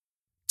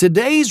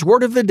Today's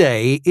word of the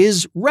day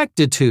is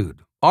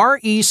rectitude,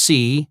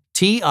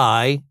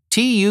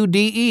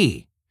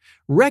 Rectitude.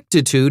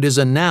 Rectitude is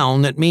a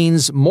noun that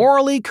means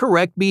morally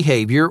correct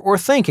behavior or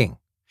thinking.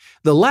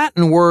 The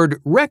Latin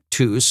word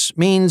rectus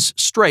means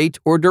straight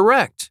or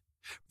direct.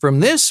 From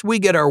this, we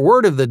get our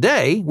word of the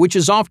day, which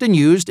is often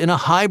used in a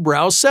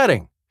highbrow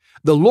setting.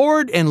 The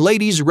Lord and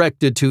Lady's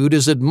rectitude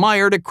is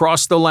admired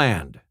across the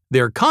land.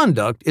 Their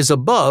conduct is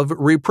above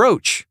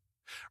reproach.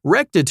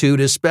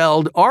 Rectitude is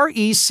spelled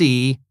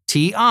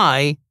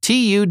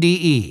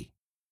Rectitude.